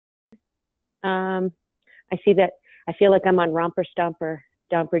I see that. I feel like I'm on Romper Stomper,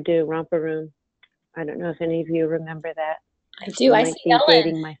 Domper Do, Romper Room. I don't know if any of you remember that. I do. I might see be Ellen.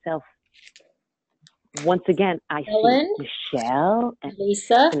 dating myself. Once again, I Ellen, see Michelle, and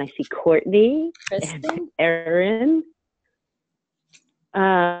Lisa, I see Courtney, Kristen, and Erin,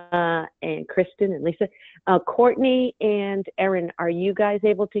 and Kristen and Lisa. Courtney and Erin, are you guys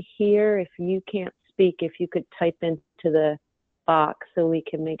able to hear? If you can't speak, if you could type into the box so we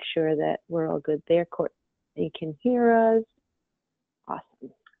can make sure that we're all good there. Courtney can hear us.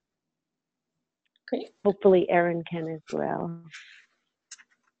 Awesome. Great. Hopefully Erin can as well.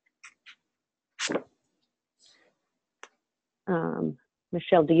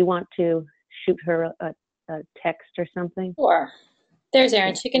 Michelle, do you want to shoot her a text or something? Sure. There's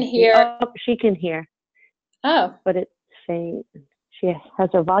Erin. She can hear. Oh, she can hear. Oh. But it's faint. She has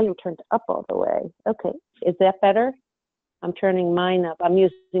her volume turned up all the way. Okay. Is that better? I'm turning mine up. I'm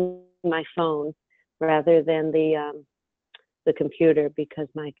using my phone rather than the computer because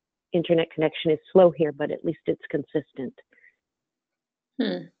my internet connection is slow here, but at least it's consistent.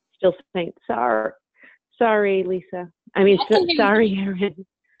 Still faint. Sorry, Lisa. I mean, sorry, Erin.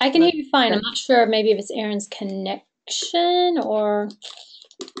 I can hear you fine. I'm not sure maybe if it's Erin's connection or...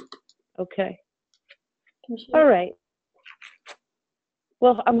 Okay. All right.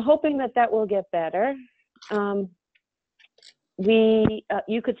 Well, I'm hoping that will get better.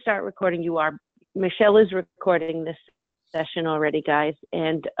 You could start recording. Michelle is recording this session already, guys.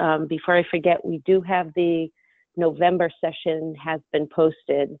 And before I forget, we do have the November session has been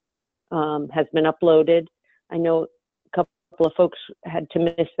posted, has been uploaded. I know a couple of folks had to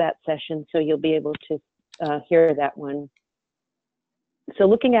miss that session, so you'll be able to hear that one. So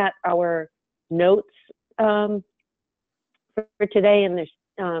looking at our notes for today, and there's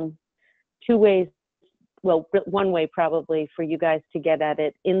two ways, well, one way probably for you guys to get at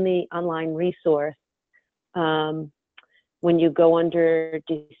it in the online resource. When you go under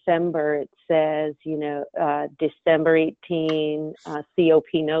December, it says, December 18 COP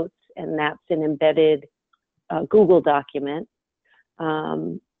notes, and that's an embedded Google document.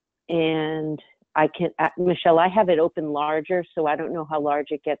 And Michelle, I have it open larger, so I don't know how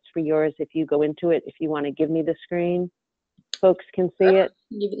large it gets for yours. If you go into it, if you want to give me the screen, folks can see it.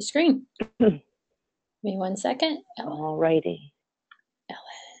 Give you the screen. Give me 1 second. All righty. Ellen,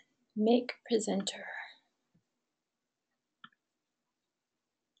 make presenter.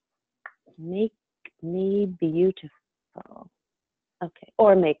 Make me beautiful. Okay,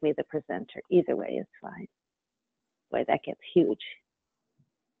 or make me the presenter. Either way is fine. Boy, that gets huge.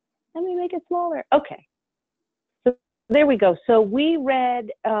 Let me make it smaller. Okay, so there we go. So we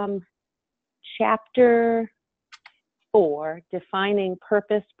read chapter 4, defining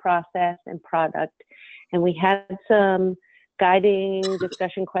purpose, process, and product. And we had some guiding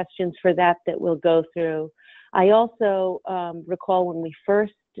discussion questions for that we'll go through. I also recall when we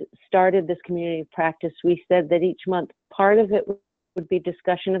first started this community of practice, we said that each month, part of it would be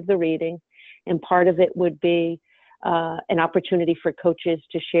discussion of the reading, and part of it would be an opportunity for coaches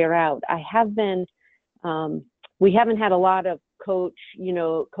to share out. We haven't had a lot of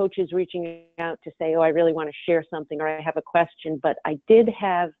coaches reaching out to say, oh, I really want to share something, or I have a question, but I did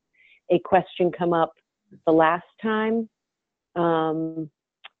have a question come up the last time,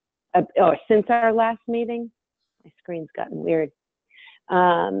 since our last meeting. My screen's gotten weird.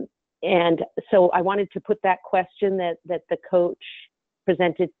 And so I wanted to put that question that the coach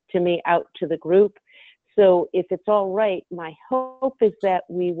presented to me out to the group. So if it's all right, my hope is that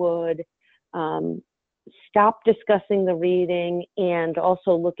we would stop discussing the reading and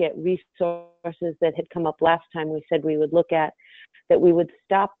also look at resources that had come up last time we said we would look at, that we would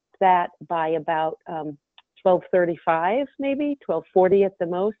stop that by about 12:35, maybe 12:40 at the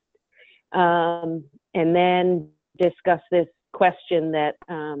most, and then discuss this question that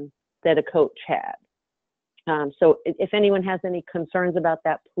a coach had. So if anyone has any concerns about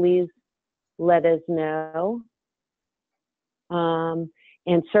that, please let us know.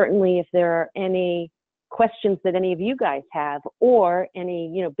 And certainly if there are any questions that any of you guys have, or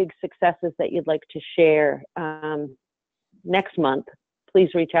any big successes that you'd like to share next month,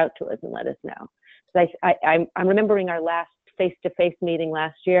 please reach out to us and let us know. So I'm remembering our last face-to-face meeting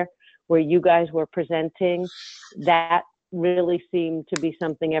last year where you guys were presenting. That really seemed to be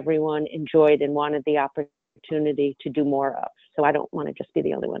something everyone enjoyed and wanted the opportunity to do more of. So I don't want to just be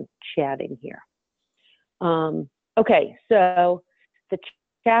the only one chatting here. Okay, so the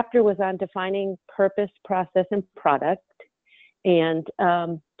chapter was on defining purpose, process, and product, and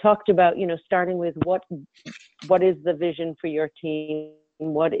talked about, starting with what is the vision for your team,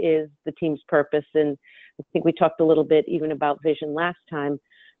 what is the team's purpose, and I think we talked a little bit even about vision last time,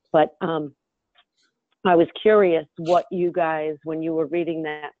 but I was curious what you guys, when you were reading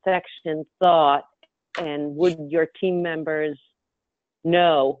that section, thought, and would your team members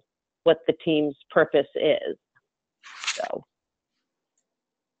know what the team's purpose is? So,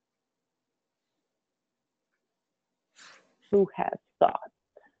 who has thoughts?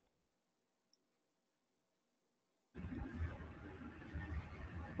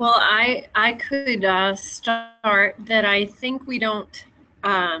 Well, I could start that. I think we don't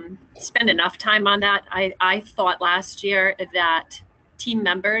spend enough time on that. I thought last year that team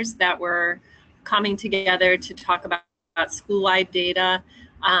members that were coming together to talk about school-wide data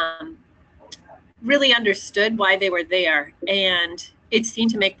really understood why they were there, and it seemed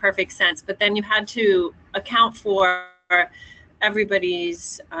to make perfect sense. But then you had to account for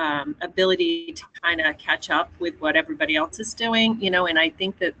everybody's ability to kind of catch up with what everybody else is doing, you know, and I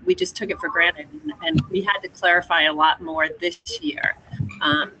think that we just took it for granted, and we had to clarify a lot more this year.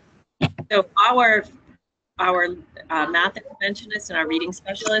 So our math interventionist and our reading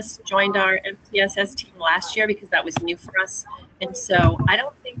specialist joined our MTSS team last year because that was new for us. And so I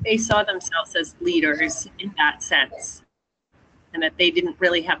don't think they saw themselves as leaders in that sense, and that they didn't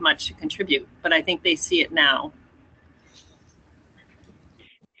really have much to contribute, but I think they see it now.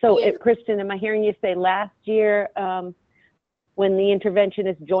 So, Kristen, am I hearing you say last year when the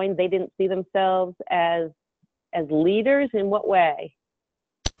interventionists joined, they didn't see themselves as leaders? In what way?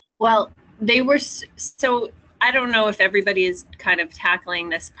 Well, they were, so I don't know if everybody is kind of tackling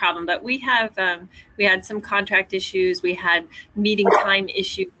this problem, but we have we had some contract issues, we had meeting time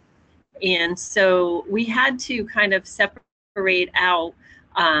issues, and so we had to kind of separate out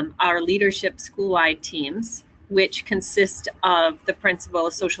our leadership school-wide teams, which consist of the principal,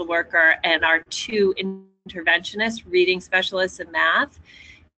 a social worker, and our two interventionists, reading specialists and math.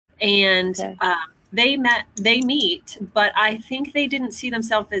 And okay. They meet, but I think they didn't see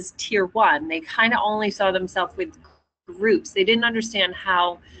themselves as tier one. They kind of only saw themselves with groups. They didn't understand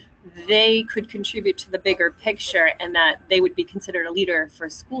how they could contribute to the bigger picture, and that they would be considered a leader for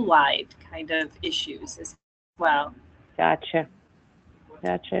school-wide kind of issues as well. Gotcha.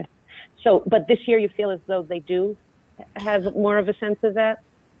 So, but this year you feel as though they do have more of a sense of that?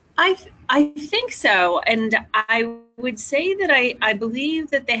 I think so. And I would say that I believe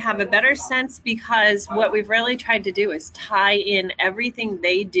that they have a better sense, because what we've really tried to do is tie in everything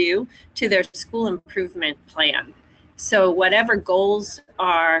they do to their school improvement plan. So whatever goals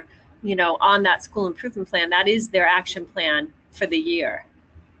are, you know, on that school improvement plan, that is their action plan for the year.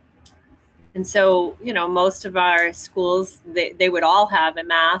 And so, you know, most of our schools, they would all have a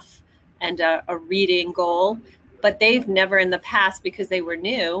math and a reading goal, but they've never in the past, because they were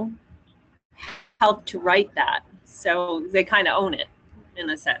new, helped to write that. So they kind of own it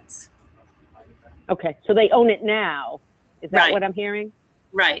in a sense. Okay, so they own it now. Is that right. What I'm hearing?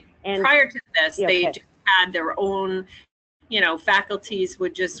 Right. And prior to this, they just had their own, you know, faculties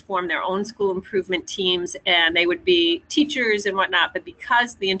would just form their own school improvement teams, and they would be teachers and whatnot. But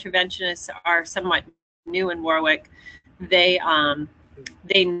because the interventionists are somewhat new in Warwick, they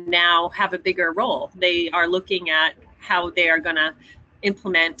now have a bigger role. They are looking at how they are going to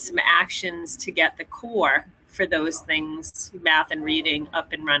implement some actions to get the core for those things, math and reading,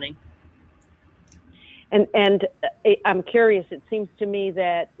 up and running. And I'm curious, it seems to me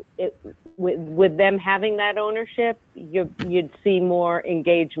that with them having that ownership, you'd see more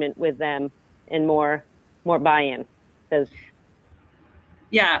engagement with them and more buy-in. Because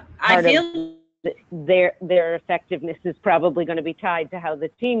yeah, I feel their effectiveness is probably going to be tied to how the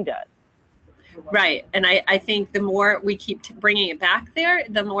team does. Right. And I think the more we keep bringing it back there,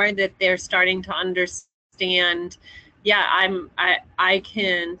 the more that they're starting to understand, yeah, I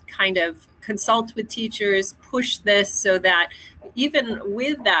can kind of consult with teachers, push this, so that even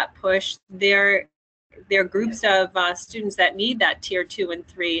with that push, their groups of students that need that tier 2 and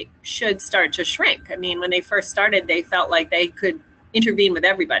 3 should start to shrink. I mean, when they first started, they felt like they could intervene with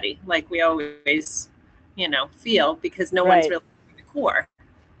everybody, like we always, you know, feel, because no one's really the core.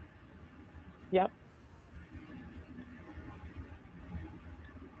 Yep.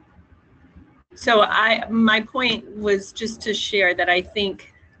 So my point was just to share that I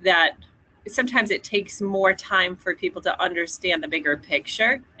think that sometimes it takes more time for people to understand the bigger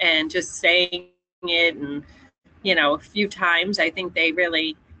picture, and just saying it and, you know, a few times, I think they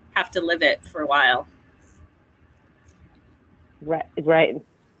really have to live it for a while. Right.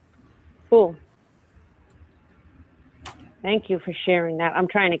 Cool. Thank you for sharing that. I'm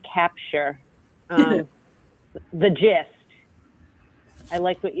trying to capture the gist. I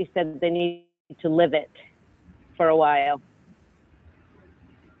like what you said, they need to live it for a while.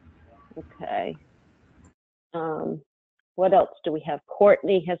 Okay. What else do we have?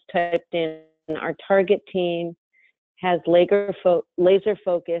 Courtney has typed in our target team has laser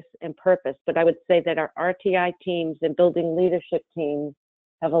focus and purpose, but I would say that our RTI teams and building leadership teams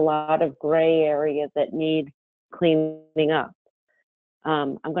have a lot of gray areas that need cleaning up.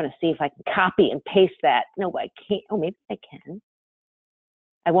 I'm going to see if I can copy and paste that. No, I can't. Oh, maybe I can.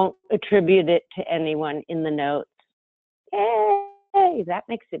 I won't attribute it to anyone in the notes. Yay, that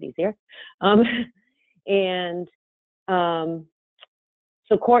makes it easier.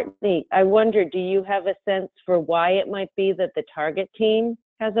 So Courtney, I wonder, do you have a sense for why it might be that the target team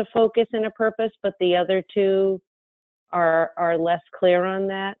has a focus and a purpose, but the other two are less clear on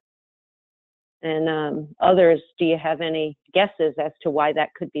that? And others, do you have any guesses as to why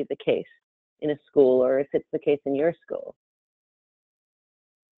that could be the case in a school, or if it's the case in your school?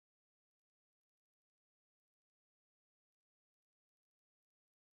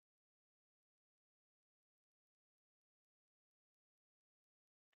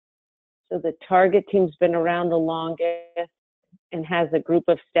 So the target team's been around the longest and has a group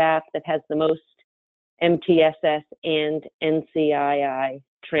of staff that has the most MTSS and NCII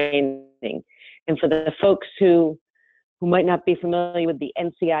training. And for the folks who might not be familiar with the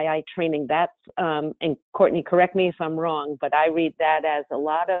NCII training, that's, and Courtney, correct me if I'm wrong, but I read that as a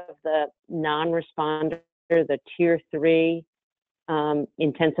lot of the non-responder, the tier 3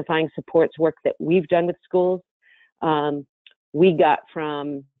 intensifying supports work that we've done with schools, we got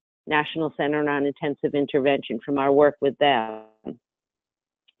from National Center on Intensive Intervention, from our work with them.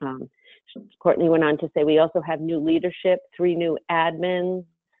 Courtney went on to say, we also have new leadership, 3 new admins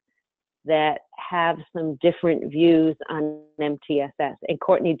that have some different views on MTSS. And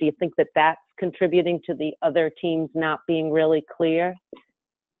Courtney, do you think that that's contributing to the other teams not being really clear?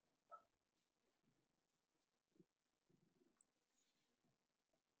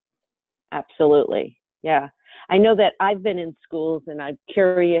 Absolutely, yeah. I know that I've been in schools, and I'm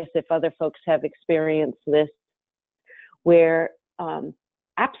curious if other folks have experienced this, where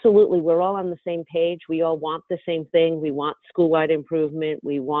absolutely we're all on the same page. We all want the same thing. We want school-wide improvement.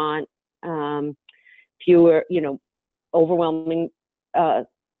 We want fewer, overwhelming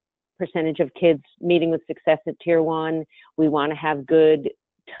percentage of kids meeting with success at tier 1. We want to have good,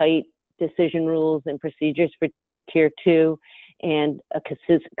 tight decision rules and procedures for tier 2, and a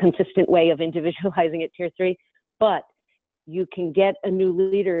consistent way of individualizing at tier 3. But you can get a new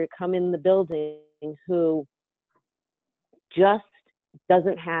leader come in the building who just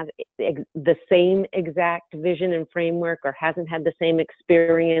doesn't have the same exact vision and framework, or hasn't had the same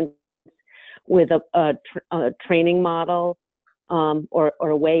experience with a training model or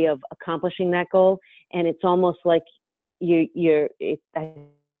a way of accomplishing that goal. And it's almost like I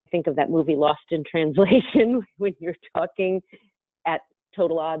think of that movie Lost in Translation, when you're talking at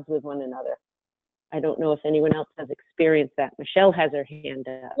total odds with one another. I don't know if anyone else has experienced that. Michelle has her hand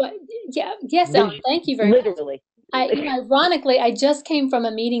up. Well, yes, Ellen, thank you very much. Literally. Ironically, I just came from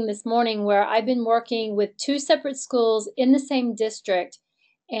a meeting this morning where I've been working with 2 separate schools in the same district.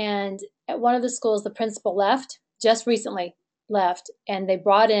 And at one of the schools, the principal just recently left, and they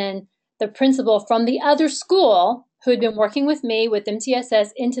brought in the principal from the other school who had been working with me with MTSS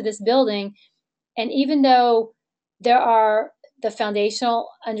into this building. And even though the foundational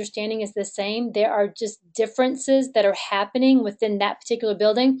understanding is the same, there are just differences that are happening within that particular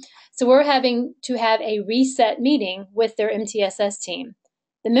building. So we're having to have a reset meeting with their MTSS team.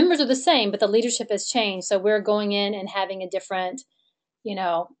 The members are the same, but the leadership has changed. So we're going in and having a different,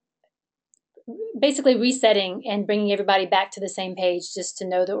 basically resetting and bringing everybody back to the same page, just to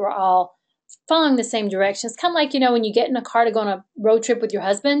know that we're all following the same direction. It's kind of like, when you get in a car to go on a road trip with your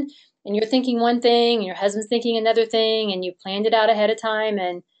husband, and you're thinking one thing and your husband's thinking another thing, and you planned it out ahead of time,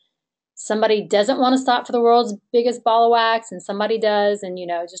 and somebody doesn't want to stop for the world's biggest ball of wax and somebody does, and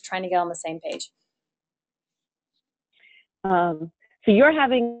just trying to get on the same page. So you're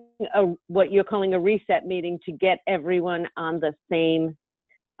having what you're calling a reset meeting to get everyone on the same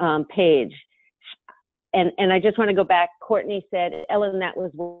page. And I just want to go back. Courtney said, Ellen, that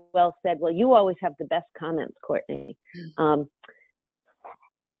was well said. Well, you always have the best comments, Courtney. The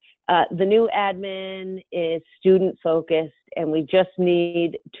new admin is student focused, and we just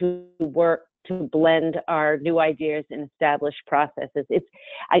need to work to blend our new ideas and establish processes.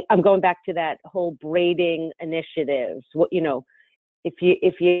 I'm going back to that whole braiding initiatives.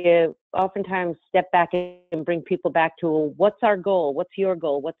 If you oftentimes step back and bring people back to, well, what's our goal? What's your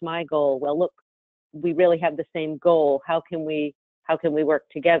goal? What's my goal? Well, look, we really have the same goal. How can we work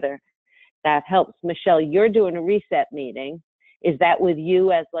together? That helps. Michelle, you're doing a reset meeting. Is that with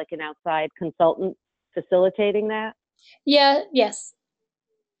you as like an outside consultant facilitating that? Yes.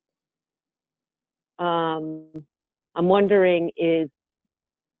 I'm wondering, is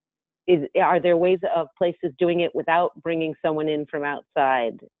are there ways of places doing it without bringing someone in from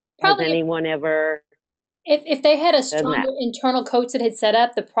outside? Probably. Has anyone ever? If they had a stronger internal coach that had set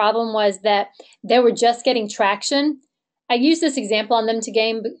up, the problem was that they were just getting traction. I use this example on them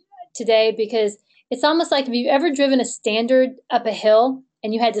today because it's almost like, if you've ever driven a standard up a hill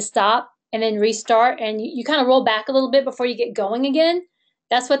and you had to stop and then restart, and you kind of roll back a little bit before you get going again.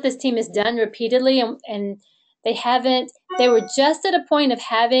 That's what this team has done repeatedly, and they were just at a point of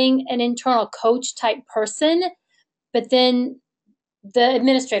having an internal coach type person, but then the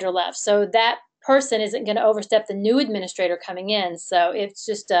administrator left. So that person isn't going to overstep the new administrator coming in. So it's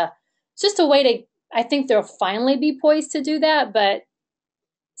just a way to, I think they'll finally be poised to do that. But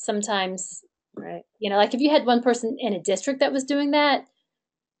sometimes, right, like if you had one person in a district that was doing that,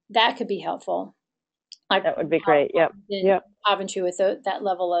 that could be helpful. Like, that would be great. Yep. Coventry with that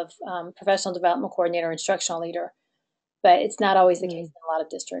level of professional development coordinator, instructional leader. But it's not always the case in a lot of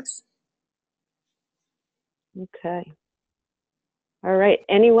districts. Okay. All right.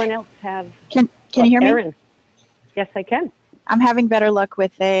 Anyone else have? Can you hear me? Erin. Yes, I can. I'm having better luck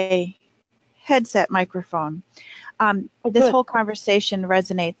with a headset microphone. This whole conversation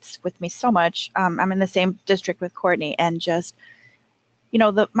resonates with me so much. I'm in the same district with Courtney, and just,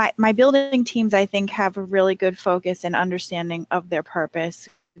 my building teams, I think, have a really good focus and understanding of their purpose.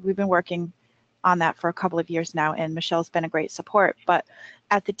 We've been working on that for a couple of years now, and Michelle's been a great support. But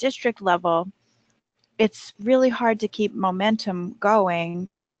at the district level, it's really hard to keep momentum going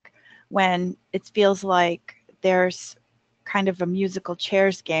when it feels like there's kind of a musical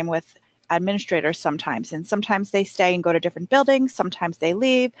chairs game with administrators sometimes. And sometimes they stay and go to different buildings. Sometimes they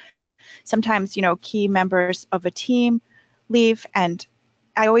leave. Sometimes, key members of a team leave. And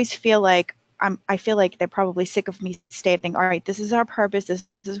I always feel like they're probably sick of me stating, all right, this is our purpose. This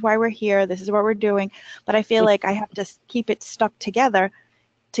is why we're here. This is what we're doing. But I feel like I have to keep it stuck together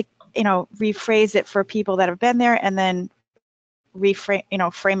to, rephrase it for people that have been there, and then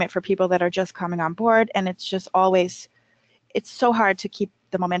frame it for people that are just coming on board. And it's just always, it's so hard to keep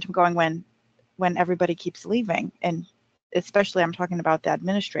the momentum going when everybody keeps leaving. And especially, I'm talking about the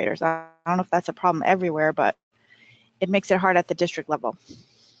administrators. I don't know if that's a problem everywhere, but it makes it hard at the district level.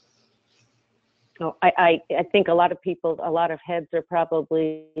 Oh, I think a lot of heads are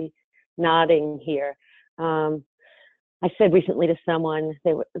probably nodding here. I said recently to someone,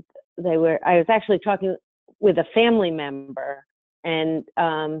 I was actually talking with a family member, and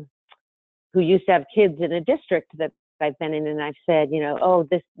who used to have kids in a district that I've been in, and I've said, oh,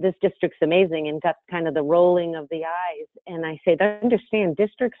 this district's amazing, and got kind of the rolling of the eyes. And I say, understand,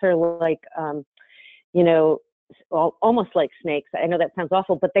 districts are like, almost like snakes. I know that sounds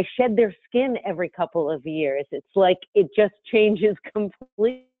awful, but they shed their skin every couple of years. It's like it just changes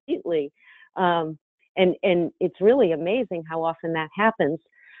completely. And it's really amazing how often that happens.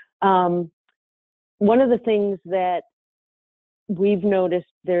 One of the things that we've noticed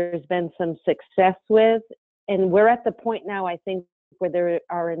there's been some success with, and we're at the point now, I think, where there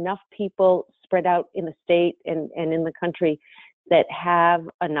are enough people spread out in the state and in the country that have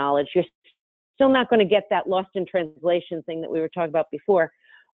a knowledge. You're still not going to get that lost in translation thing that we were talking about before,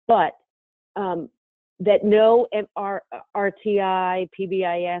 but that know RTI,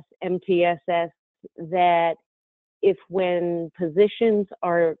 PBIS, MTSS, that if when positions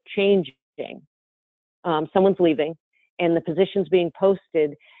are changing, someone's leaving and the position's being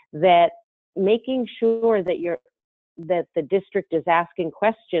posted, that making sure that the district is asking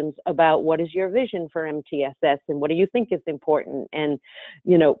questions about what is your vision for MTSS and what do you think is important, and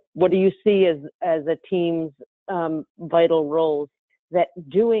what do you see as a team's vital roles, that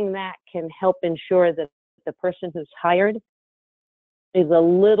doing that can help ensure that the person who's hired is a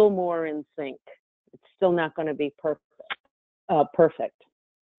little more in sync. It's still not going to be perfect.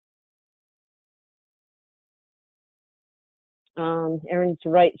 Erin's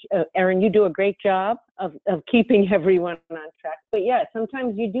right. Erin, you do a great job of keeping everyone on track. But yeah,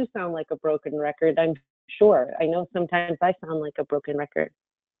 sometimes you do sound like a broken record, I'm sure. I know sometimes I sound like a broken record.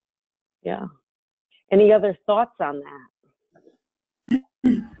 Yeah. Any other thoughts on that?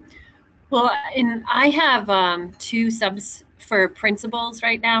 Well, and I have 2 subs for principals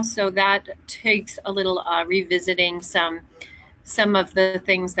right now, so that takes a little revisiting some of the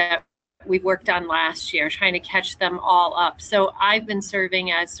things that we worked on last year, trying to catch them all up. So I've been serving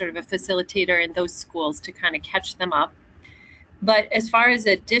as sort of a facilitator in those schools to kind of catch them up. But as far as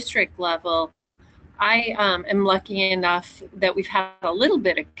a district level, I am lucky enough that we've had a little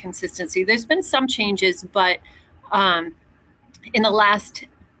bit of consistency. There's been some changes, but in the last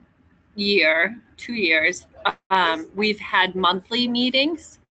year, 2 years, we've had monthly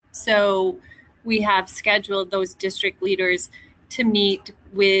meetings. So we have scheduled those district leaders to meet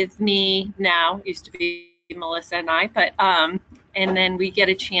with me now, used to be Melissa and I, but and then we get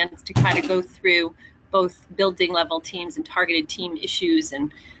a chance to kind of go through both building level teams and targeted team issues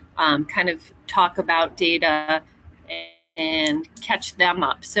and kind of talk about data and catch them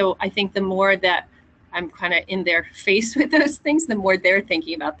up. So I think the more that I'm kind of in their face with those things, the more they're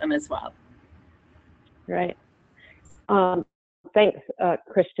thinking about them as well. Right. Thanks,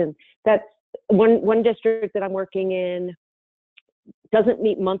 Kristen. That's one district that I'm working in doesn't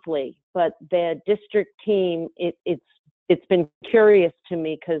meet monthly, but the district team, it's been curious to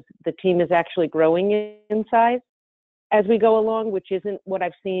me because the team is actually growing in size as we go along, which isn't what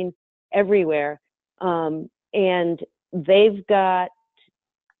I've seen everywhere. And they've got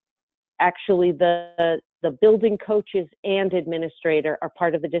actually the building coaches and administrator are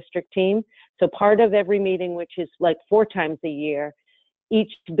part of the district team. So part of every meeting, which is like 4 times a year,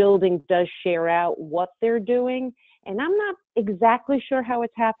 each building does share out what they're doing. And I'm not exactly sure how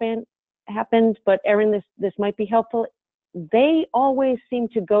it's happened, but Erin, this might be helpful. They always seem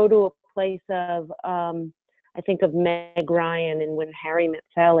to go to a place of, I think of Meg Ryan and when Harry met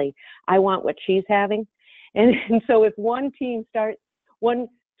Sally, I want what she's having. And so if one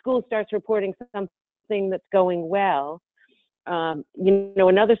school starts reporting something that's going well,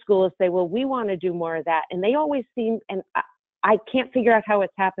 another school will say, well, we want to do more of that. And they always seem, and I can't figure out how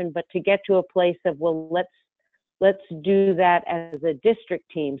it's happened, but to get to a place of, well, let's do that as a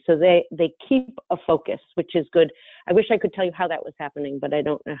district team. So they keep a focus, which is good. I wish I could tell you how that was happening, but I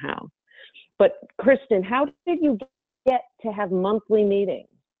don't know how. But Kristen, how did you get to have monthly meetings?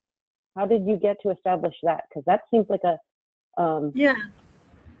 How did you get to establish that? Because that seems like a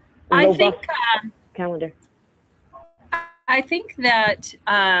I think calendar. I think that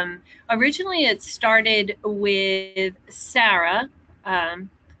originally it started with Sarah,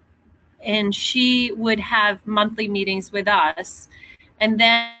 and she would have monthly meetings with us. And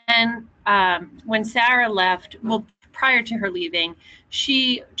then when Sarah left, well, prior to her leaving,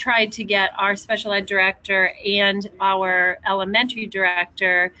 she tried to get our special ed director and our elementary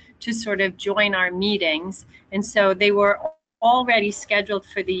director to sort of join our meetings. And so they were already scheduled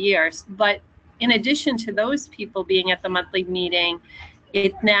for the years. But in addition to those people being at the monthly meeting,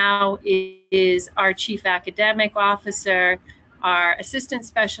 it now is our chief academic officer, our assistant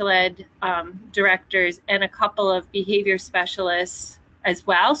special ed directors, and a couple of behavior specialists as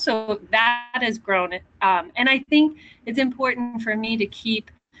well. So that has grown. And I think it's important for me to keep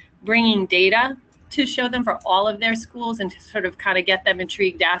bringing data to show them for all of their schools and to sort of kind of get them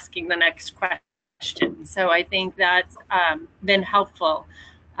intrigued, asking the next question. So I think that's been helpful.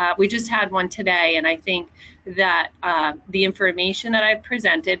 We just had one today, and I think that the information that I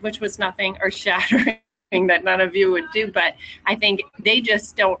presented, which was nothing earth-shattering that none of you would do, but I think they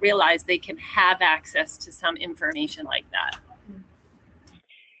just don't realize they can have access to some information like that.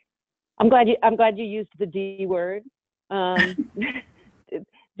 I'm glad you used the D word,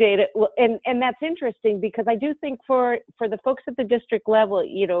 data. Well, and that's interesting because I do think for the folks at the district level,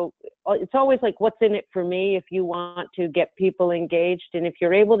 it's always like, what's in it for me if you want to get people engaged, and if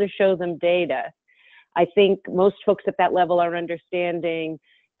you're able to show them data, I think most folks at that level are understanding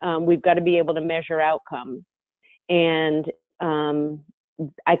we've got to be able to measure outcomes, and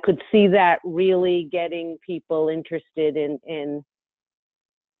I could see that really getting people interested in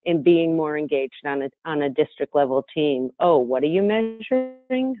being more engaged on a district level team. Oh, what are you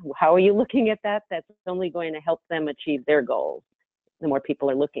measuring? How are you looking at that? That's only going to help them achieve their goals. The more people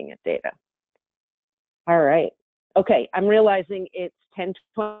are looking at data. All right. Okay, I'm realizing it's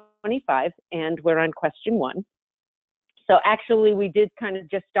 10:25 and we're on question 1. So actually we did kind of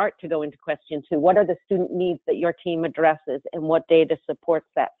just start to go into question 2. What are the student needs that your team addresses and what data supports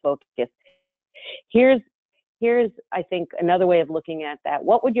that focus? Here's, I think, another way of looking at that.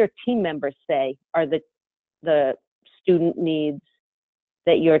 What would your team members say are the student needs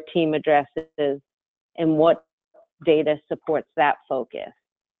that your team addresses, and what data supports that focus?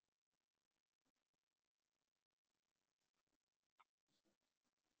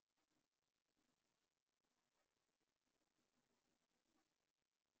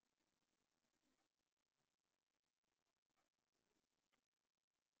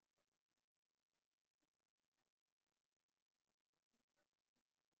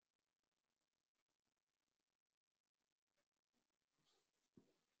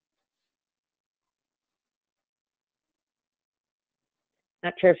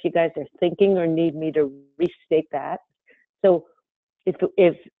 Not sure if you guys are thinking or need me to restate that. So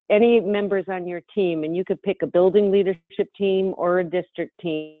if any members on your team, and you could pick a building leadership team or a district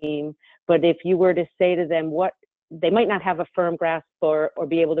team, but if you were to say to them, what they might not have a firm grasp or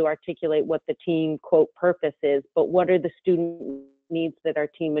be able to articulate what the team, quote, purpose is, but what are the student needs that our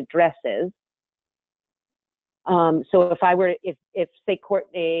team addresses? So if I were, if say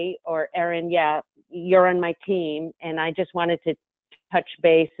Courtney or Erin, yeah, you're on my team, and I just wanted to touch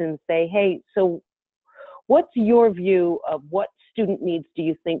base and say, hey, so what's your view of what student needs do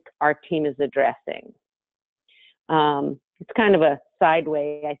you think our team is addressing? It's kind of a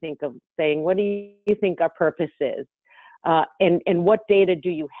sideway, I think, of saying, what do you think our purpose is? And what data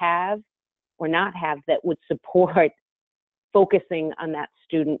do you have or not have that would support focusing on that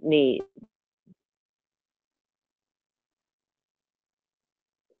student need?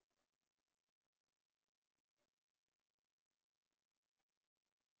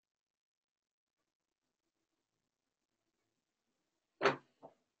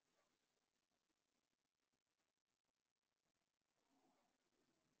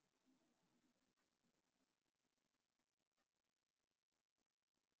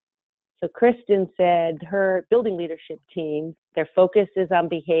 So Kristen said her building leadership team, their focus is on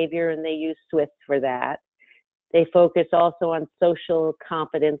behavior, and they use SWIFT for that. They focus also on social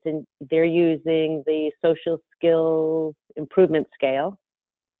competence, and they're using the social skills improvement scale.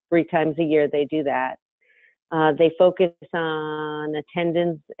 3 times a year they do that. They focus on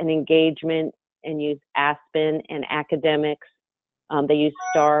attendance and engagement and use Aspen and academics. They use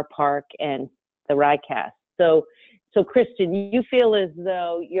STAR, PARC, and the RICAS. So Kristen, you feel as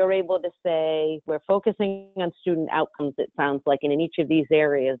though you're able to say, we're focusing on student outcomes, it sounds like, and in each of these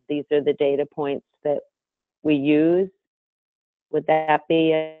areas, these are the data points that we use. Would that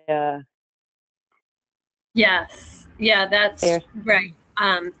be a... Yes, yeah, that's fair? Right.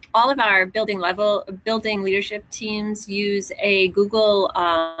 All of our building leadership teams use a Google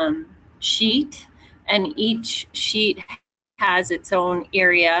sheet, and each sheet has its own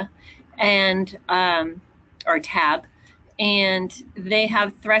area and or tab, and they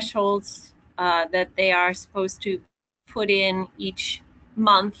have thresholds that they are supposed to put in each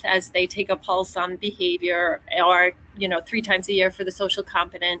month as they take a pulse on behavior, or 3 times a year for the social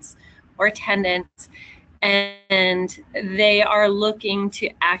competence or attendance. And they are looking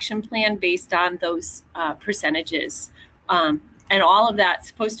to action plan based on those percentages. And all of that's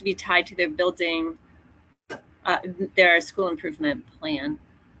supposed to be tied to their building, their school improvement plan.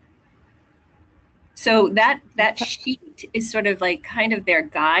 So that sheet is sort of like kind of their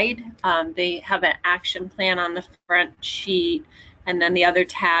guide. They have an action plan on the front sheet, and then the other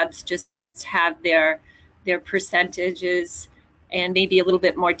tabs just have their percentages and maybe a little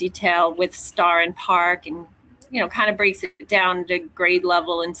bit more detail with STAR and PARC, and kind of breaks it down to grade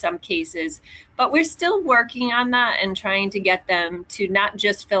level in some cases. But we're still working on that and trying to get them to not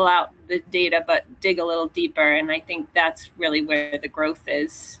just fill out the data, but dig a little deeper. And I think that's really where the growth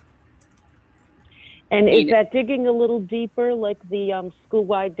is. And is that digging a little deeper, like the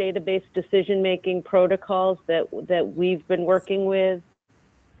school-wide database decision-making protocols that we've been working with?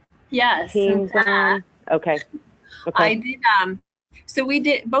 Yes. Teams on? Okay. I did. So we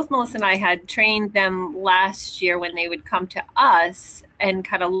did. Both Melissa and I had trained them last year when they would come to us and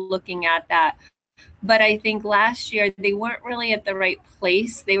kind of looking at that. But I think last year they weren't really at the right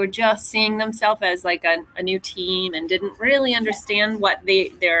place. They were just seeing themselves as like a new team and didn't really understand what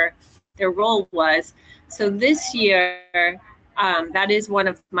their role was. So this year, that is one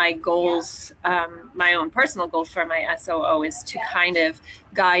of my goals, my own personal goal for my SOO, is to kind of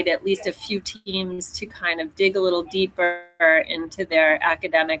guide at least a few teams to kind of dig a little deeper into their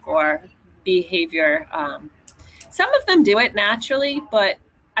academic or behavior. Some of them do it naturally, but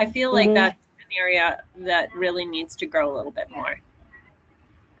I feel like that's an area that really needs to grow a little bit more.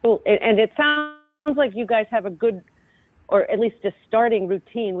 Cool. And it sounds like you guys have a good, or at least a starting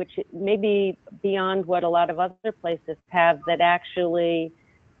routine, which may be beyond what a lot of other places have, that actually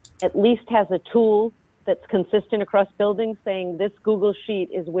at least has a tool that's consistent across buildings, saying this Google sheet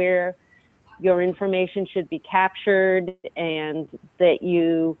is where your information should be captured, and that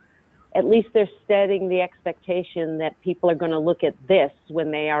you, at least they're setting the expectation that people are going to look at this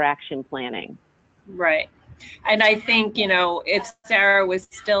when they are action planning. Right. And I think, if Sarah was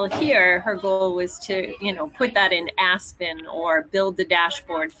still here, her goal was to, put that in Aspen or build the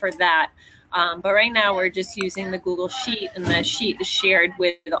dashboard for that. But right now we're just using the Google Sheet, and the sheet is shared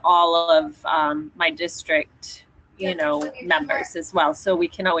with all of my district, members as well. So we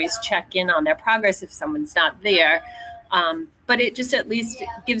can always check in on their progress if someone's not there. But it just at least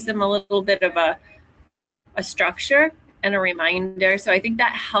gives them a little bit of a structure and a reminder. So I think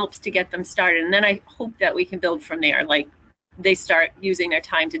that helps to get them started. And then I hope that we can build from there. Like they start using their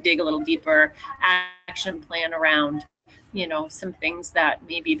time to dig a little deeper, action plan around, some things that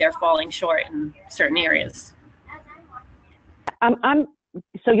maybe they're falling short in certain areas.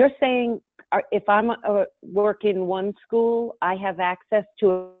 So you're saying if I'm work in one school, I have access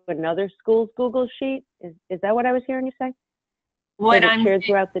to another school's Google Sheet? Is that what I was hearing you say? What I'm shared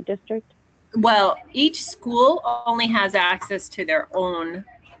throughout the district? Well, each school only has access to their own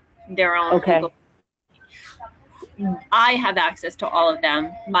Okay. Google. I have access to all of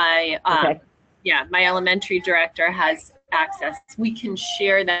them. My my elementary director has access. We can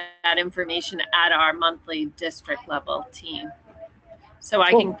share that information at our monthly district level team. So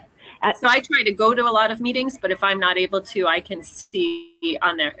I can. So I try to go to a lot of meetings, but if I'm not able to, I can see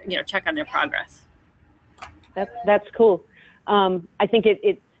on their, check on their progress. That's cool. I think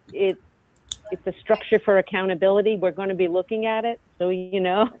it's a structure for accountability. We're going to be looking at it, so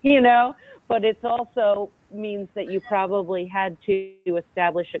but it's also means that you probably had to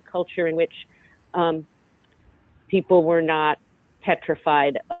establish a culture in which people were not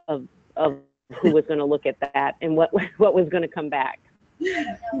petrified of who was going to look at that and what was going to come back.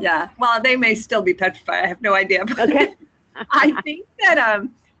 Yeah, well, they may still be petrified. I have no idea. Okay. I think that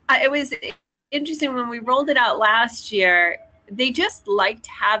it was interesting when we rolled it out last year. They just liked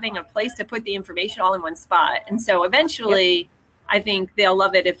having a place to put the information all in one spot, and so eventually, yep. I think they'll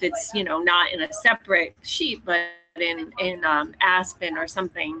love it if it's not in a separate sheet, but in Aspen or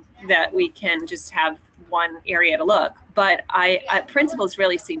something that we can just have one area to look. But principals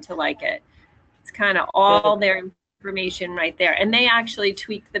really seem to like it. It's kind of all their information right there, and they actually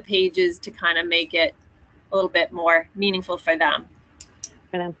tweak the pages to kind of make it a little bit more meaningful for them.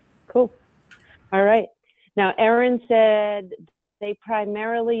 Cool. All right. Now, Erin said they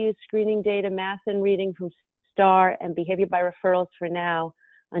primarily use screening data, math and reading from STAR, and behavior by referrals for now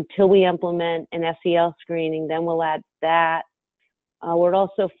until we implement an SEL screening. Then we'll add that. We're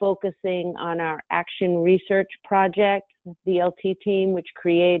also focusing on our action research project, the LT team, which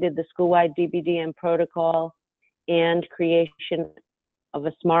created the school-wide DBDM protocol and creation of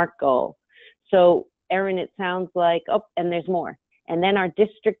a SMART goal. So, Erin, it sounds like, and there's more. And then our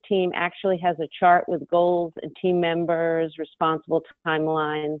district team actually has a chart with goals and team members, responsible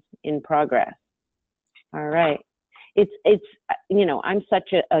timelines in progress. All right. It's I'm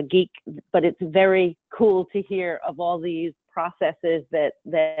such a geek, but it's very cool to hear of all these processes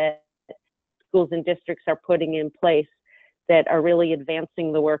that schools and districts are putting in place that are really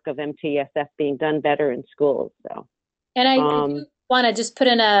advancing the work of MTSS being done better in schools. So, and I want to just put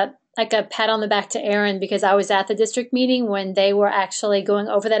in a pat on the back to Erin, because I was at the district meeting when they were actually going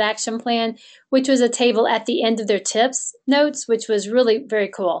over that action plan, which was a table at the end of their tips notes, which was really very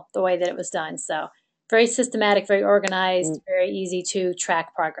cool the way that it was done. So very systematic, very organized, very easy to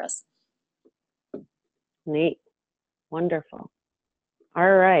track progress. Neat. Wonderful.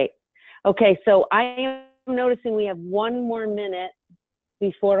 All right. Okay, so I am noticing we have one more minute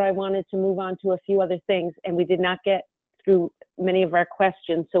before I wanted to move on to a few other things, and we did not get through many of our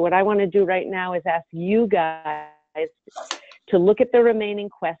questions. So what I want to do right now is ask you guys to look at the remaining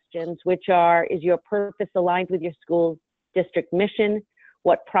questions, which are, is your purpose aligned with your school district mission?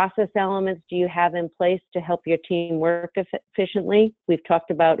 What process elements do you have in place to help your team work efficiently? We've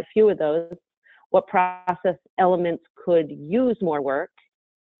talked about a few of those. What process elements could use more work?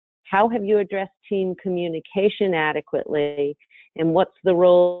 How have you addressed team communication adequately? And what's the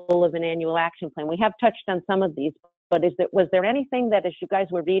role of an annual action plan? We have touched on some of these, but was there anything that as you guys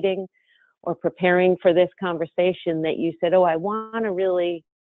were reading or preparing for this conversation that you said, oh, I want to really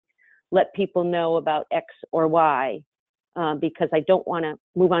let people know about X or Y, because I don't want to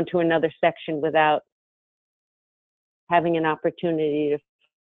move on to another section without having an opportunity to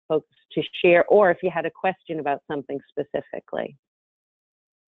folks to share, or if you had a question about something specifically.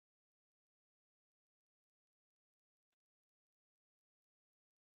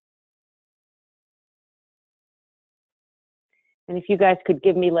 And if you guys could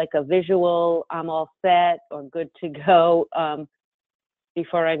give me like a visual, I'm all set or good to go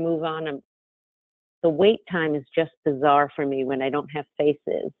before I move on. The wait time is just bizarre for me when I don't have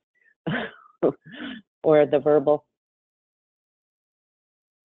faces or the verbal.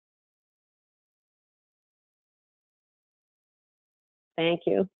 Thank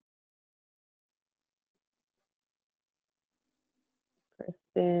you.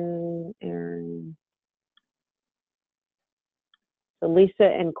 Kristen, Erin. So Lisa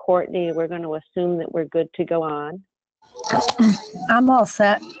and Courtney, we're going to assume that we're good to go on. I'm all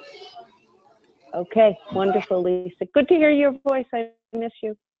set. Okay, wonderful, Lisa. Good to hear your voice. I miss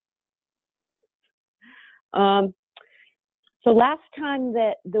you. So last time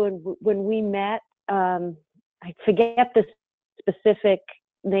when we met, I forget the specific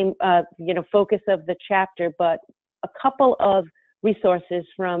name, focus of the chapter, but a couple of resources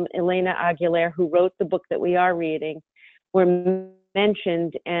from Elena Aguilar, who wrote the book that we are reading, were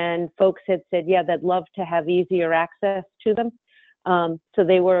mentioned, and folks had said, yeah, they'd love to have easier access to them. So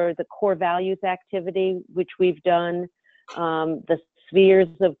they were the core values activity, which we've done, the spheres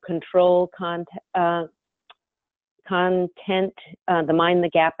of control content, the mind the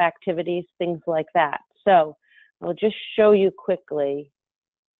gap activities, things like that. So I'll just show you quickly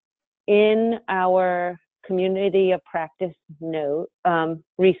in our community of practice note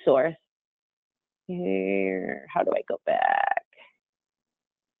resource. Here, how do I go back?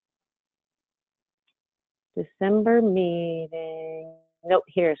 December meeting. Nope,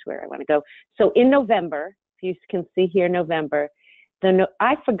 here's where I want to go. So in November, if you can see here, November,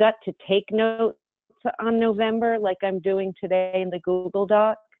 I forgot to take notes on November like I'm doing today in the Google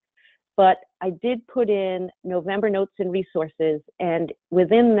Doc, but I did put in November notes and resources, and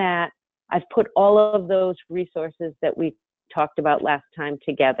within that, I've put all of those resources that we talked about last time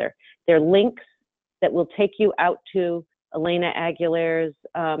together. They're links that will take you out to Elena Aguilar's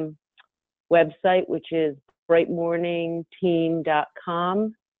website, which is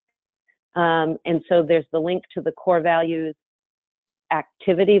brightmorningteam.com. And so there's the link to the core values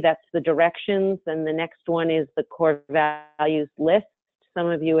activity, that's the directions, and the next one is the core values list. Some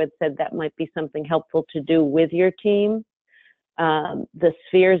of you had said that might be something helpful to do with your team. The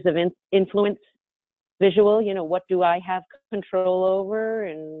spheres of influence visual, you know, what do I have control over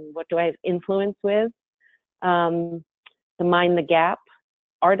and what do I have influence with? The Mind the Gap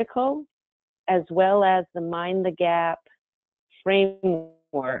article, as well as the Mind the Gap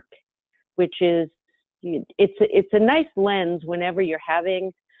framework, which is, it's a nice lens whenever you're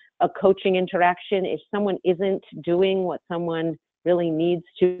having a coaching interaction. If someone isn't doing what someone really needs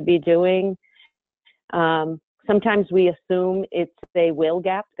to be doing, sometimes we assume it's a will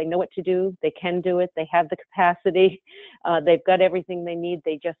gap. They know what to do, they can do it, they have the capacity, they've got everything they need,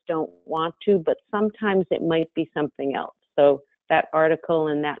 they just don't want to, but sometimes it might be something else. So that article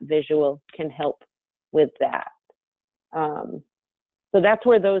and that visual can help with that. So that's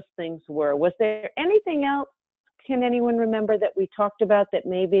where those things were. Was there anything else? Can anyone remember that we talked about that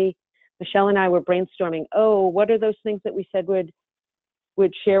maybe Michelle and I were brainstorming? Oh, what are those things that we said would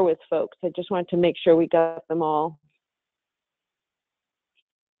share with folks? I just wanted to make sure we got them all.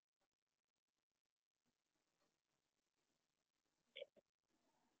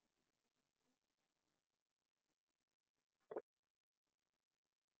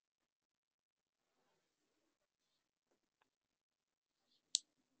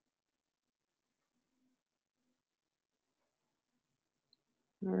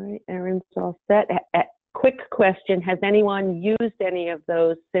 All right, Erin's all set. Quick question, has anyone used any of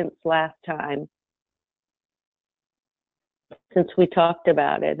those since last time? Since we talked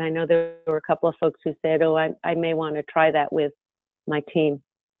about it. I know there were a couple of folks who said, oh, I may want to try that with my team.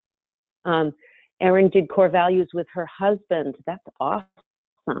 Erin did core values with her husband. That's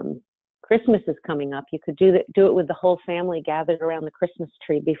awesome. Christmas is coming up. You could do it with the whole family gathered around the Christmas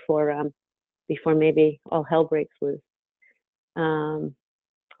tree before maybe all hell breaks loose.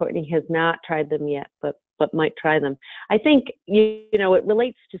 Courtney has not tried them yet, but might try them. I think, you know, it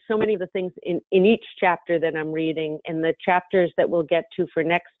relates to so many of the things in each chapter that I'm reading, and the chapters that we'll get to for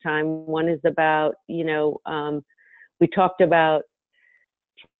next time. One is about, you know, we talked about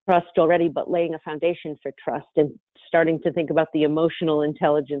trust already, but laying a foundation for trust and starting to think about the emotional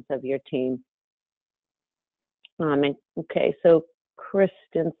intelligence of your team. Okay, so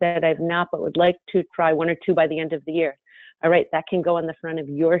Kristen said, I've not, but would like to try 1 or 2 by the end of the year. All right, that can go on the front of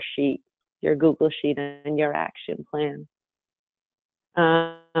your sheet, your Google sheet, and your action plan.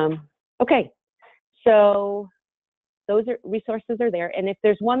 Okay, so those resources are there. And if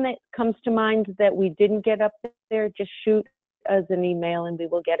there's one that comes to mind that we didn't get up there, just shoot us an email and we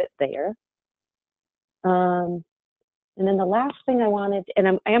will get it there. And then the last thing I wanted,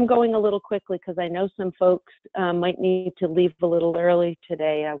 and I am going a little quickly because I know some folks might need to leave a little early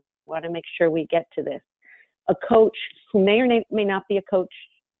today. I want to make sure we get to this. A coach who may or may not be a coach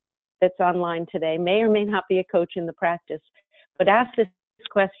that's online today, may or may not be a coach in the practice, but ask this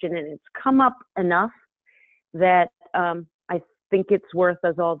question, and it's come up enough that I think it's worth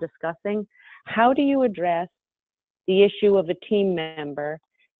us all discussing. How do you address the issue of a team member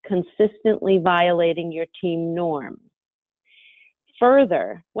consistently violating your team norms?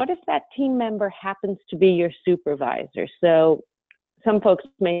 Further, what if that team member happens to be your supervisor? So some folks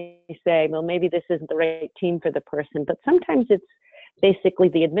may say, well, maybe this isn't the right team for the person, but sometimes it's basically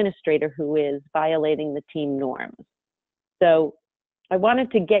the administrator who is violating the team norms. So I wanted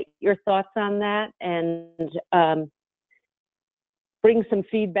to get your thoughts on that and bring some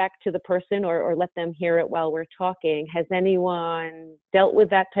feedback to the person or let them hear it while we're talking. Has anyone dealt with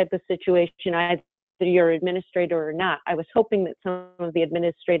that type of situation, either your administrator or not. I was hoping that some of the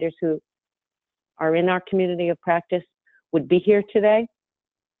administrators who are in our community of practice would be here today,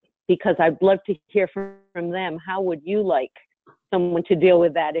 because I'd love to hear from them. How would you like someone to deal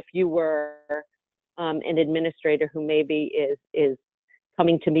with that if you were an administrator who maybe is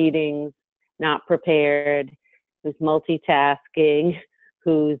coming to meetings not prepared, who's multitasking,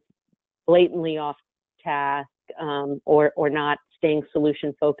 who's blatantly off task, or not staying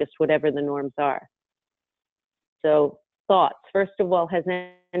solution focused, whatever the norms are. So thoughts. First of all, has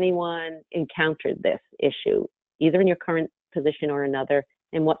anyone encountered this issue, either in your current position or another?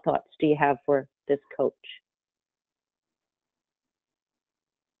 And what thoughts do you have for this coach?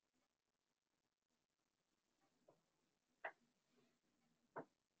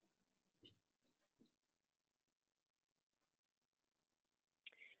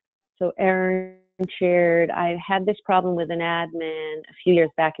 So Erin shared, I had this problem with an admin a few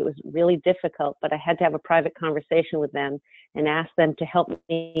years back. It was really difficult, but I had to have a private conversation with them and ask them to help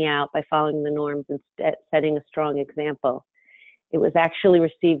me out by following the norms and setting a strong example. It was actually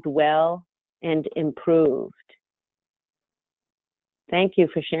received well and improved. Thank you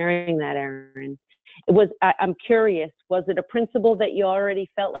for sharing that, Erin. I'm curious, was it a principal that you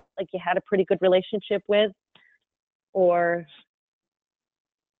already felt like you had a pretty good relationship with? Or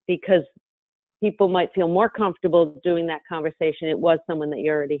because people might feel more comfortable doing that conversation, it was someone that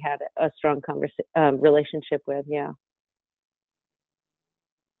you already had a strong relationship with? Yeah.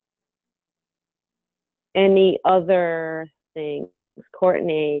 Any other things?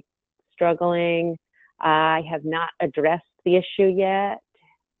 Courtney, struggling. I have not addressed the issue yet.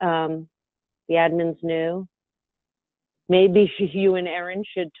 The admin's new. Maybe you and Erin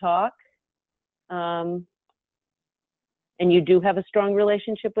should talk. And you do have a strong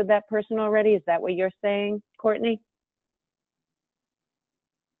relationship with that person already? Is that what you're saying, Courtney?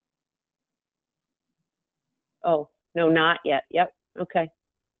 Oh, no, not yet. Yep. Okay.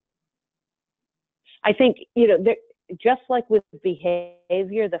 I think, just like with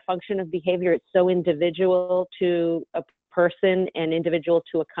behavior, the function of behavior, it's so individual to a person and individual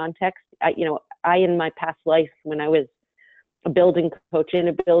to a context. I in my past life, when I was a building coach in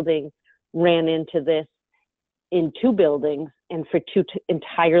a building, ran into this in two buildings and for two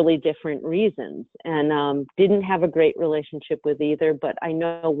entirely different reasons, and didn't have a great relationship with either. But I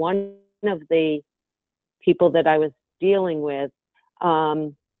know one of the people that I was dealing with,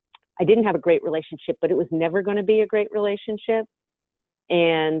 I didn't have a great relationship, but it was never going to be a great relationship.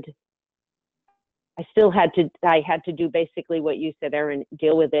 And I had to do basically what you said, Erin,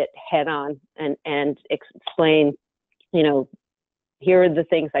 deal with it head on and explain, here are the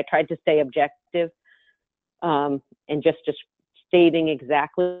things. I tried to stay objective, and just stating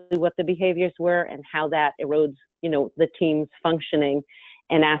exactly what the behaviors were and how that erodes, the team's functioning,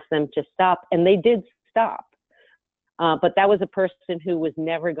 and ask them to stop. And they did stop. But that was a person who was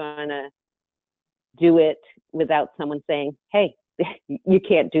never going to do it without someone saying, hey, you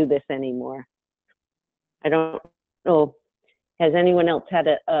can't do this anymore. I don't know. Has anyone else had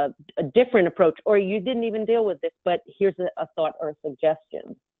a different approach, or you didn't even deal with this, but here's a thought or a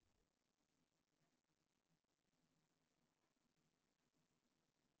suggestion?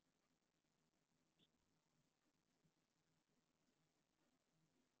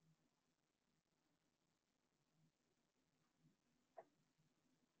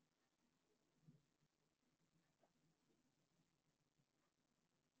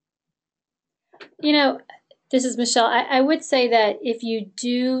 This is Michelle. I would say that if you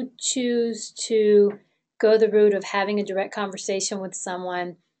do choose to go the route of having a direct conversation with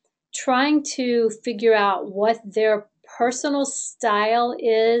someone, trying to figure out what their personal style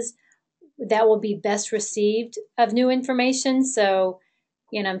is that will be best received of new information. So,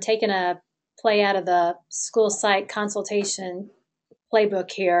 I'm taking a play out of the school site consultation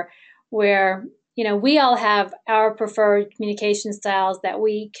playbook here, where we all have our preferred communication styles that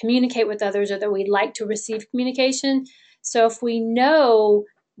we communicate with others or that we like to receive communication. So if we know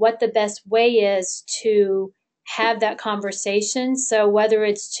what the best way is to have that conversation, so whether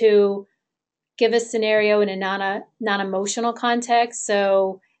it's to give a scenario in a non-emotional context,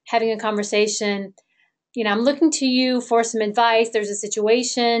 so having a conversation, I'm looking to you for some advice. There's a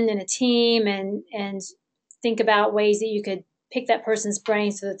situation in a team, and think about ways that you could pick that person's brain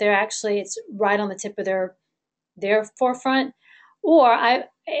so that it's right on the tip of their forefront.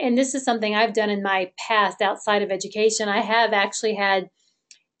 And this is something I've done in my past outside of education. I have actually had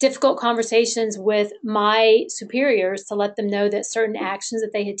difficult conversations with my superiors to let them know that certain actions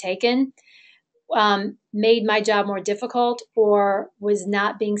that they had taken made my job more difficult or was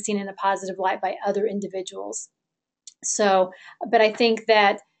not being seen in a positive light by other individuals. So, but I think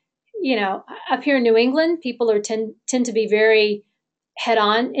that you know, up here in New England, people tend to be very head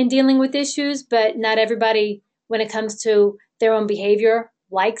on in dealing with issues, but not everybody, when it comes to their own behavior,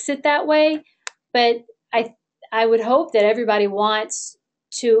 likes it that way. But I would hope that everybody wants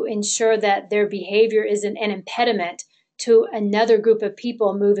to ensure that their behavior isn't an impediment to another group of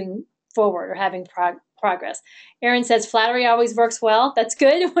people moving forward or having progress. Erin says flattery always works well. That's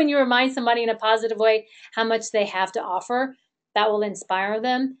good. When you remind somebody in a positive way how much they have to offer, that will inspire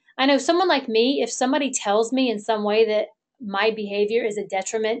them. I know someone like me, if somebody tells me in some way that my behavior is a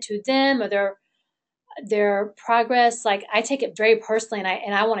detriment to them or their progress, like I take it very personally,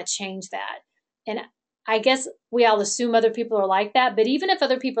 and I want to change that. And I guess we all assume other people are like that, but even if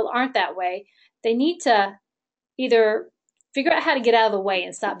other people aren't that way, they need to either figure out how to get out of the way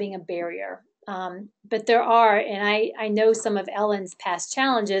and stop being a barrier. But there are, and I know some of Ellen's past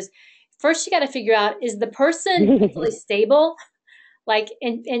challenges. First, you got to figure out, is the person mentally stable? Like,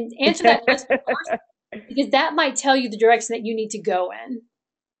 and answer that question first, because that might tell you the direction that you need to go in.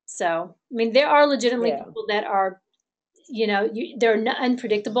 So, I mean, there are legitimately people that are, you know, they're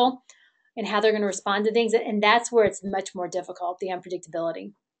unpredictable in how they're going to respond to things. And that's where it's much more difficult, the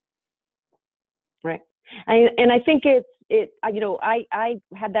unpredictability. Right. And I think you know, I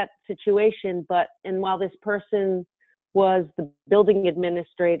had that situation, and while this person was the building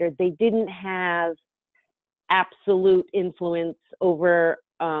administrator, they didn't have absolute influence over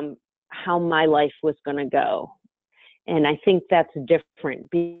how my life was going to go. And I think that's different,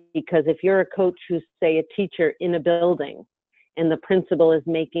 because if you're a coach who's, say, a teacher in a building and the principal is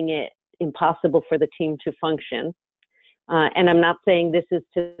making it impossible for the team to function, and I'm not saying this is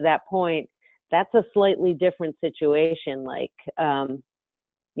to that point, that's a slightly different situation. Like,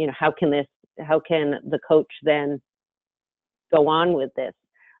 you know, how can the coach then go on with this?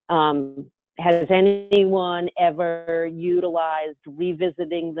 Has anyone ever utilized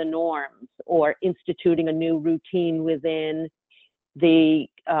revisiting the norms or instituting a new routine within the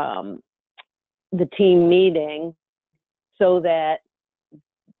team meeting so that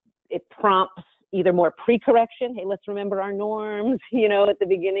it prompts either more pre-correction, hey, let's remember our norms, you know, at the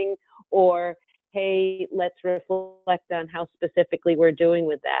beginning, or hey, let's reflect on how specifically we're doing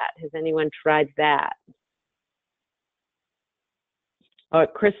with that. Has anyone tried that?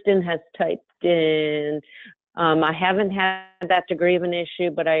 Kristen has typed in, I haven't had that degree of an issue,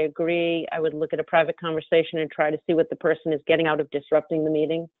 but I agree. I would look at a private conversation and try to see what the person is getting out of disrupting the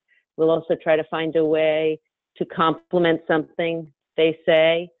meeting. We'll also try to find a way to complement something they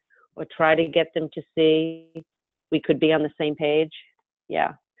say, or try to get them to see we could be on the same page.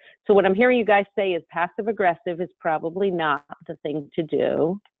 Yeah. So what I'm hearing you guys say is passive aggressive is probably not the thing to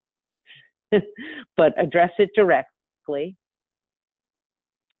do, but address it directly.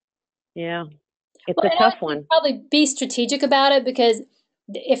 Yeah, it's a tough one. Probably be strategic about it, because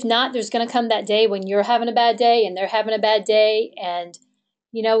if not, there's going to come that day when you're having a bad day and they're having a bad day. And,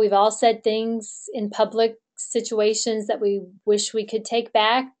 you know, we've all said things in public situations that we wish we could take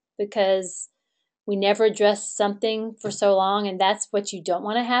back because we never addressed something for so long. And that's what you don't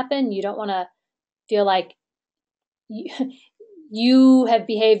want to happen. You don't want to feel like you have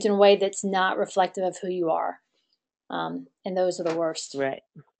behaved in a way that's not reflective of who you are. And those are the worst. Right.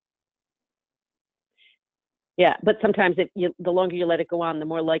 Yeah, but sometimes the longer you let it go on, the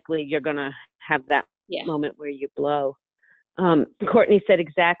more likely you're going to have that moment where you blow. Courtney said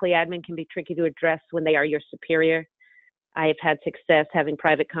exactly, admin can be tricky to address when they are your superior. I have had success having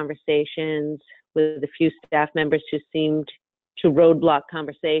private conversations with a few staff members who seemed to roadblock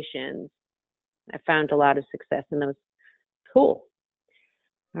conversations. I found a lot of success in those. Cool.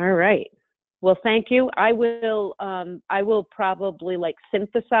 All right. Well, thank you. I will probably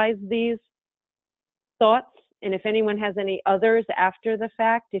synthesize these thoughts. And if anyone has any others after the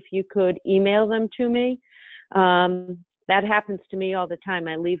fact, if you could email them to me. That happens to me all the time.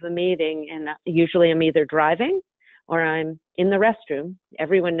 I leave a meeting and usually I'm either driving or I'm in the restroom.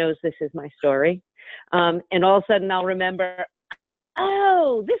 Everyone knows this is my story. And all of a sudden I'll remember,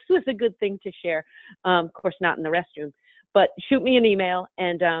 oh, this was a good thing to share. Of course, not in the restroom, but shoot me an email,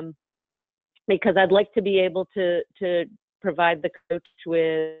 and because I'd like to be able to provide the coach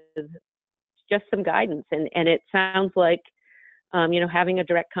with just some guidance. And it sounds like, having a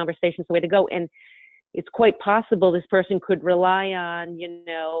direct conversation is the way to go. And it's quite possible this person could rely on,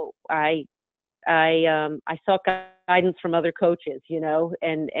 I sought guidance from other coaches,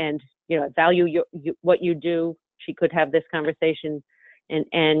 and value what you do. She could have this conversation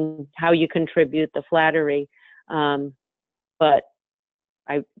and how you contribute the flattery. But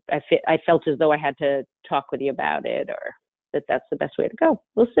I felt as though I had to talk with you about it, or that's the best way to go.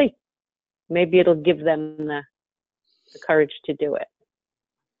 We'll see. Maybe it'll give them the courage to do it.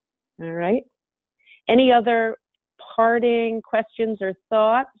 All right. Any other parting questions or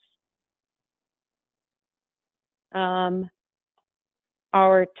thoughts?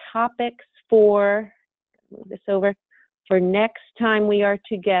 Our topics for, move this over, for next time we are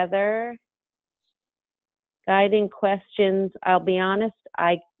together, guiding questions. I'll be honest,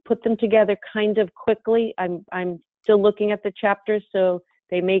 I put them together kind of quickly. I'm still looking at the chapters, so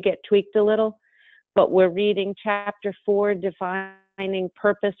they may get tweaked a little, but we're reading chapter 4, defining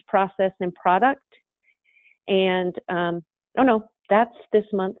purpose, process, and product. And, oh no, that's this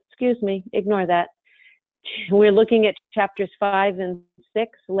month. Excuse me, ignore that. We're looking at chapters 5 and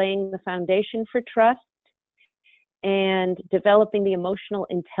 6, laying the foundation for trust, and developing the emotional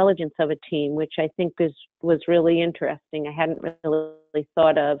intelligence of a team, which I think was really interesting. I hadn't really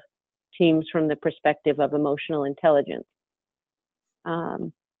thought of teams from the perspective of emotional intelligence.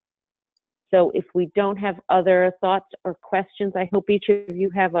 So if we don't have other thoughts or questions, I hope each of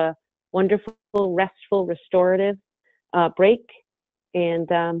you have a wonderful, restful, restorative break, and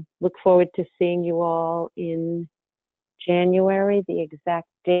look forward to seeing you all in January, the exact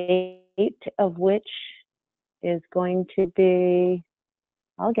date of which is going to be,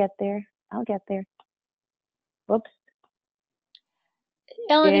 I'll get there. Whoops.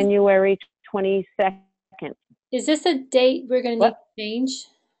 Ellen, January 22nd. is this a date we're going to need to change?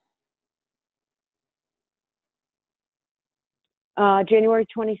 January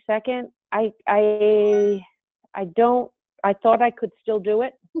 22nd. I thought I could still do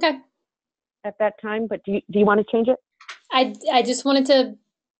it. Okay. At that time, but do you want to change it? I just wanted to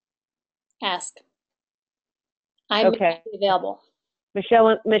ask. I'm okay. Available.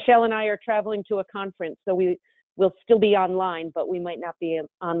 Michelle and I are traveling to a conference, so we will still be online, but we might not be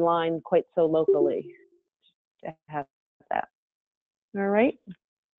online quite so locally to have that. All right.